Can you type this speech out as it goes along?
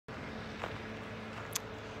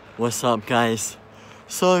What's up, guys?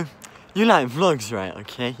 So, you like vlogs, right?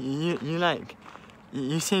 Okay,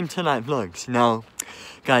 you seem to like vlogs. Now,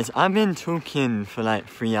 guys, I've been talking for like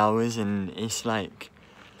 3 hours, and it's like,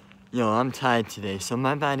 yo, I'm tired today. So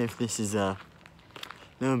my bad if this is a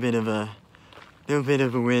little bit of a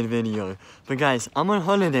weird video. But guys, I'm on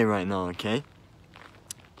holiday right now. Okay,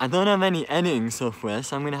 I don't have any editing software,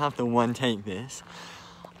 so I'm gonna have to one take this.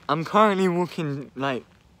 I'm currently walking like,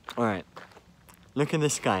 all right. Look at the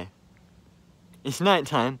sky. It's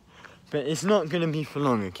nighttime, but it's not gonna be for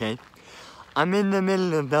long, okay? I'm in the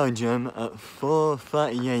middle of Belgium at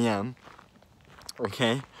 4:30 AM,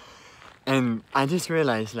 okay? And I just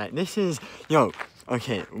realized, like, this is,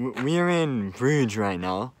 okay, we're in Bruges right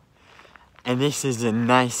now, and this is the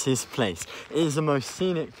nicest place. It is the most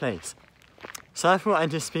scenic place. So I thought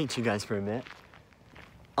I'd just speak to you guys for a bit.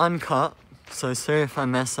 Uncut, so sorry if I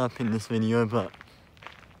mess up in this video, but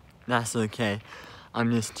that's okay.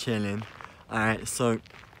 I'm just chilling. Alright, so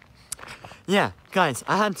yeah, guys,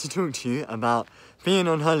 I had to talk to you about being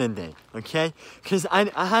on holiday, okay? Because I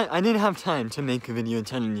didn't have time to make a video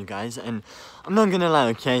telling you guys, and I'm not gonna lie,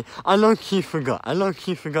 okay? I low-key forgot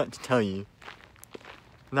to tell you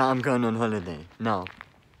that I'm going on holiday. Now,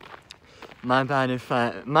 my bad if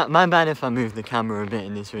I move the camera a bit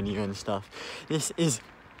in this video and stuff. This is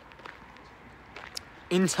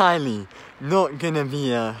entirely not gonna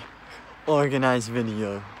be a organized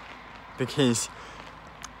video, because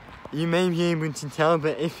you may be able to tell,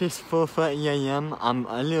 but if it's 4:30 AM, I'm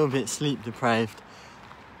a little bit sleep deprived.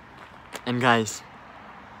 And guys,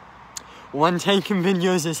 one taking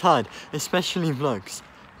videos is hard, especially vlogs.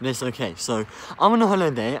 But it's okay. So I'm on a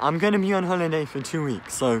holiday. I'm gonna be on holiday for 2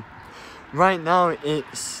 weeks. So right now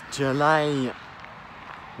it's July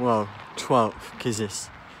 12th, because it's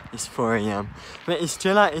 4 AM. But it's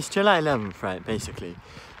July 11th, right, basically.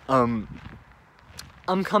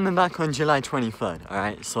 I'm coming back on July 23rd,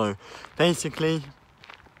 alright? So, basically,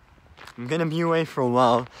 I'm gonna be away for a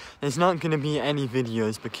while. There's not gonna be any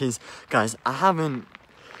videos because, guys, I haven't...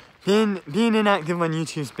 Being inactive on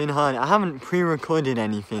YouTube's been hard. I haven't pre-recorded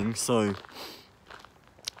anything, so...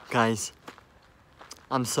 Guys,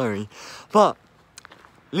 I'm sorry. But,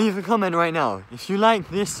 leave a comment right now. If you like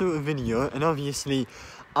this sort of video, and obviously,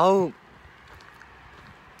 I'll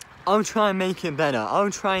try and make it better.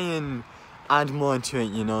 I'll try and add more to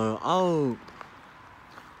it, you know.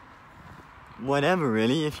 Whatever,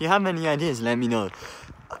 really. If you have any ideas, let me know.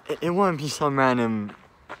 It won't be some random...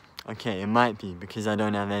 Okay, it might be, because I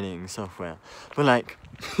don't have editing software. But, like...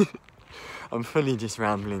 I'm fully just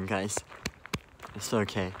rambling, guys. It's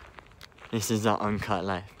okay. This is the uncut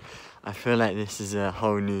life. I feel like this is a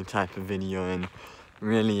whole new type of video, and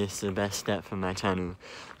really it's the best step for my channel.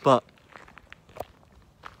 But...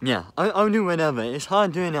 yeah, I'll do whatever. It's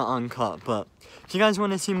hard doing it uncut, but if you guys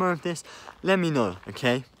want to see more of this, let me know,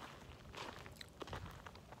 okay?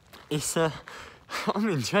 It's, I'm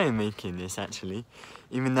enjoying making this, actually,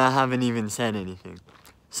 even though I haven't even said anything.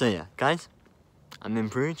 So yeah, guys, I'm in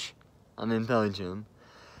Bruges, I'm in Belgium,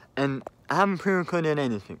 and I haven't pre-recorded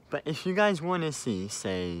anything, but if you guys want to see,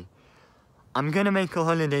 say, I'm gonna make a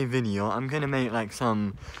holiday video, I'm gonna make, like,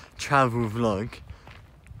 some travel vlog.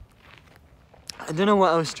 I don't know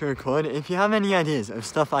what else to record. If you have any ideas of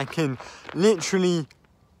stuff I can literally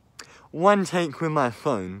one take with my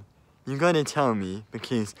phone, you gotta tell me,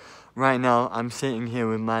 because right now I'm sitting here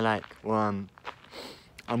with my I'm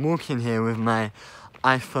walking here with my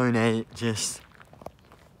iPhone 8 just,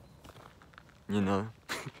 you know,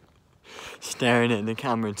 staring at the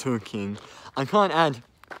camera talking. I can't add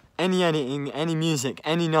any editing, any music,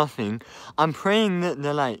 any nothing. I'm praying that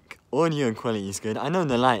the audio quality is good. I know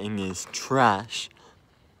the lighting is trash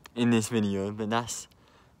in this video, but that's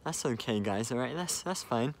okay, guys. All right, that's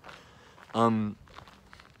fine. But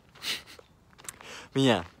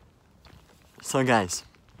yeah. So guys,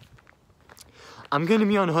 I'm gonna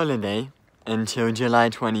be on holiday until July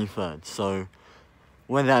 23rd. So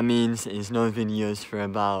what that means is no videos for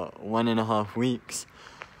about 1.5 weeks.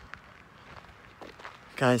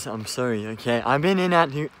 Guys, I'm sorry, okay? I've been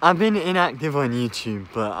inactive on YouTube,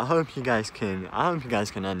 but I hope you guys can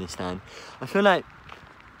understand. I feel like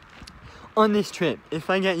on this trip,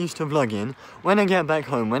 if I get used to vlogging, when I get back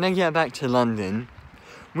home, when I get back to London,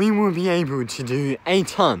 we will be able to do a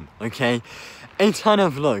ton, okay? A ton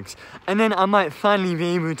of vlogs. And then I might finally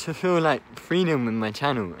be able to feel like freedom with my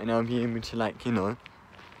channel, and I'll be able to, you know,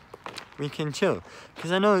 we can chill.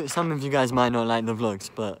 Because I know some of you guys might not like the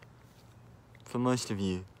vlogs, but for most of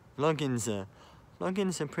you, vlogging's a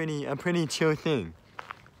pretty chill thing.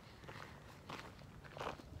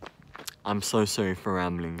 I'm so sorry for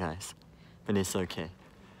rambling, guys, but it's okay.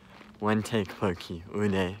 one take pokey all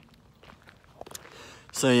day.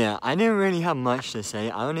 So yeah, I didn't really have much to say.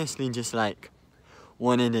 I honestly just like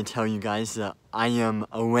wanted to tell you guys that I am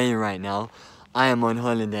away right now. I am on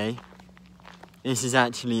holiday. This is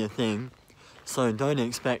actually a thing. So don't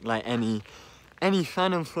expect like any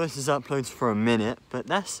Phantom Forces uploads for a minute, but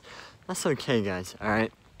that's okay, guys,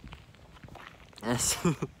 alright? That's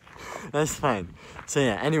fine. So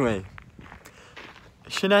yeah, anyway.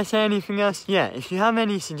 Should I say anything else? Yeah, if you have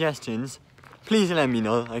any suggestions, please let me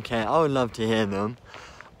know, okay? I would love to hear them.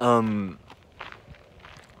 I'll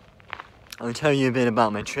tell you a bit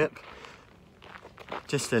about my trip.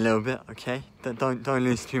 Just a little bit, okay? Don't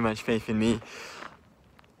lose too much faith in me.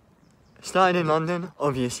 Started in London,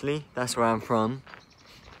 obviously. That's where I'm from.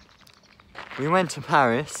 We went to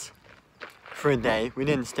Paris for a day. We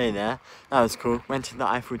didn't stay there. That was cool. Went to the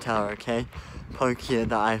Eiffel Tower, okay? Pokey at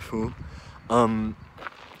the Eiffel.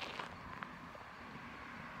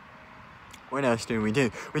 What else did we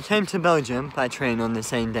do? We came to Belgium by train on the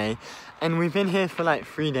same day, and we've been here for like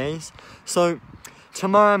 3 days. So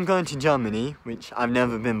tomorrow I'm going to Germany, which I've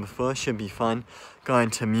never been before. Should be fun. Going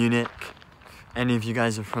to Munich. Any of you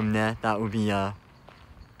guys are from there? That would be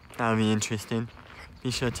interesting.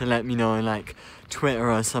 Be sure to let me know on like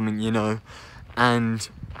Twitter or something, you know. And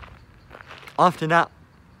after that,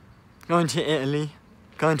 going to Italy,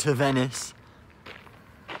 going to Venice.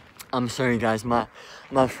 I'm sorry, guys. My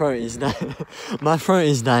throat is dying. My throat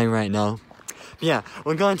is dying right now. But yeah,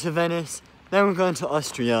 we're going to Venice, then we're going to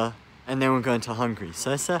Austria, and then we're going to Hungary.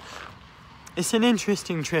 So it's an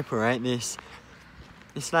interesting trip, alright?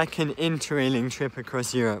 It's like an interrailing trip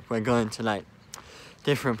across Europe. We're going to like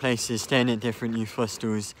different places, staying at different youth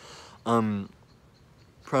hostels,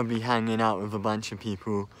 probably hanging out with a bunch of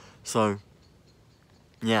people. So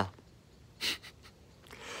yeah,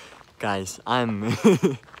 guys,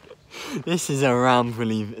 this is a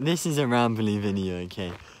rambly video,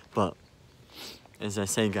 okay? But as I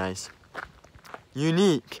say, guys,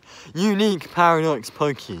 unique Paradox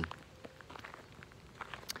Pokey.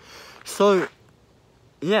 So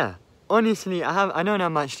yeah, honestly, I don't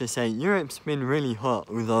have much to say. Europe's been really hot,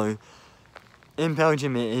 although in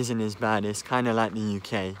Belgium it isn't as bad. It's kind of like the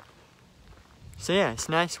UK. So yeah, it's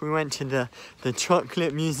nice. We went to the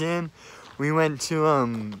chocolate museum. We went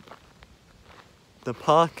to the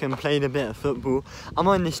park and played a bit of football. I'm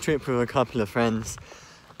on this trip with a couple of friends.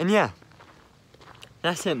 And yeah,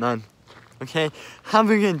 that's it, man. Okay, have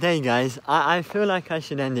a good day, guys. I feel like I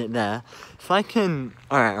should end it there. If I can...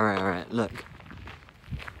 Alright, look.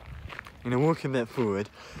 I'm gonna walk a bit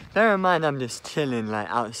forward. Bear in mind I'm just chilling like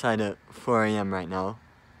outside at 4 AM right now.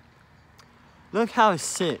 Look how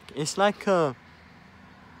sick. It's like a...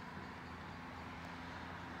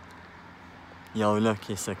 Yo,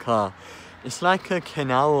 look, it's a car. It's like a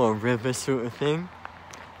canal or river sort of thing.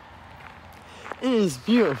 It is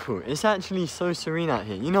beautiful. It's actually so serene out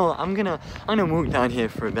here. You know what? I'm gonna walk down here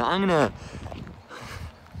for a bit.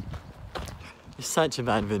 It's such a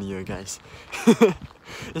bad video, guys.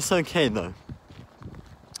 It's okay though.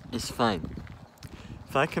 It's fine.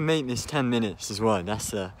 If I can make this 10 minutes as well,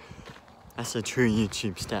 that's a true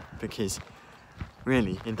YouTube step, because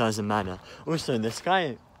really it doesn't matter. Also, the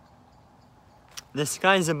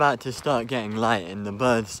sky's about to start getting light, and the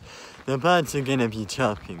birds are gonna be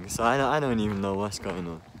chirping, so I don't even know what's going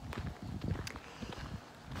on.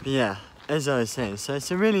 But yeah, as I was saying, so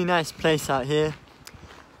it's a really nice place out here.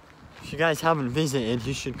 If you guys haven't visited,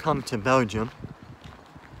 you should come to Belgium.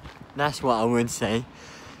 That's what I would say.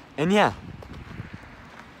 And yeah,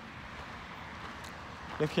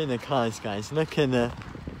 look at the cars, guys. Look at the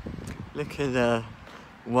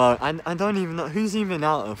well, I don't even know who's even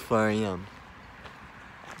out of 4 AM.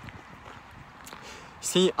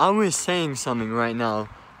 See, I was saying something right now,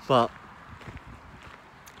 but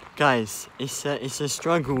guys, it's a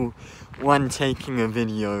struggle when taking a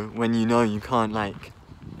video when you know you can't like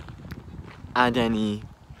add any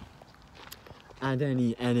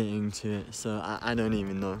editing to it, so I don't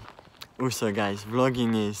even know. Also, guys,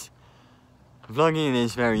 vlogging is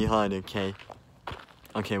very hard, okay?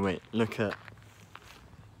 Okay, wait, look at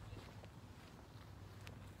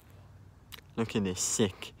this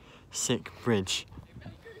sick bridge.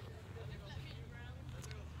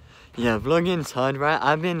 Yeah, vlogging's hard, right?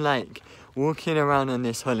 I've been like walking around on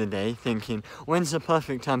this holiday thinking, when's the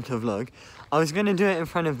perfect time to vlog? I was gonna do it in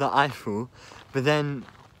front of the Eiffel, but then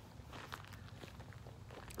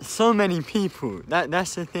so many people,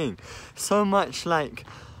 that's the thing. So much like,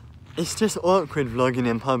 it's just awkward vlogging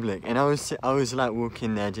in public. And I was like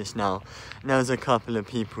walking there just now, and there was a couple of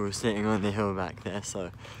people sitting on the hill back there, so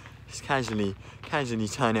just casually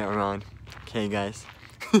turn it around. Okay, guys.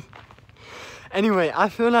 Anyway, I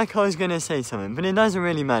feel like I was gonna say something, but it doesn't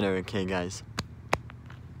really matter, okay, guys?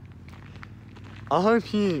 I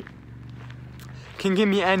hope you can give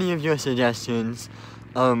me any of your suggestions.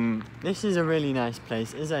 This is a really nice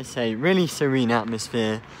place, as I say, really serene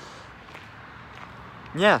atmosphere.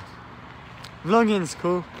 Yeah, vlogging's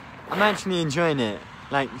cool. I'm actually enjoying it,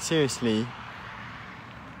 like, seriously.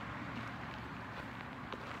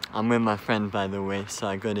 I'm with my friend, by the way, so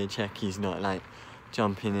I gotta check he's not, like,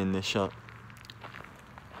 jumping in the shot.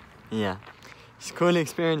 Yeah, it's a cool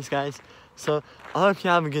experience, guys. So, I hope you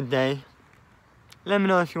have a good day. Let me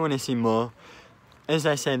know if you want to see more. As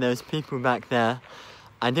I said, there's people back there.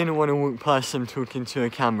 I didn't want to walk past them talking to a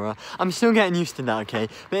camera. I'm still getting used to that, okay?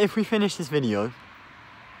 But if we finish this video,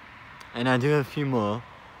 and I do a few more,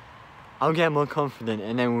 I'll get more confident,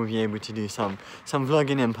 and then we'll be able to do some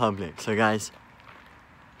vlogging in public. So, guys,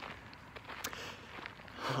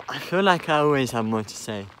 I feel like I always have more to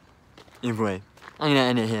say. Either way, I'm gonna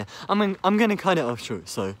end it here. I'm gonna cut it off short.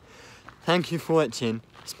 So, thank you for watching.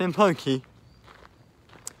 It's been Pokey.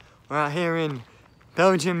 We're out here in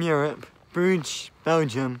Belgium, Europe, Bruges,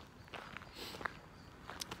 Belgium.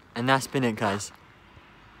 And that's been it, guys.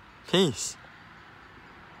 Peace.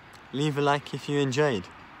 Leave a like if you enjoyed.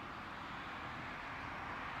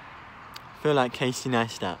 Feel like Casey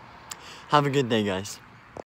Neistat. Have a good day, guys.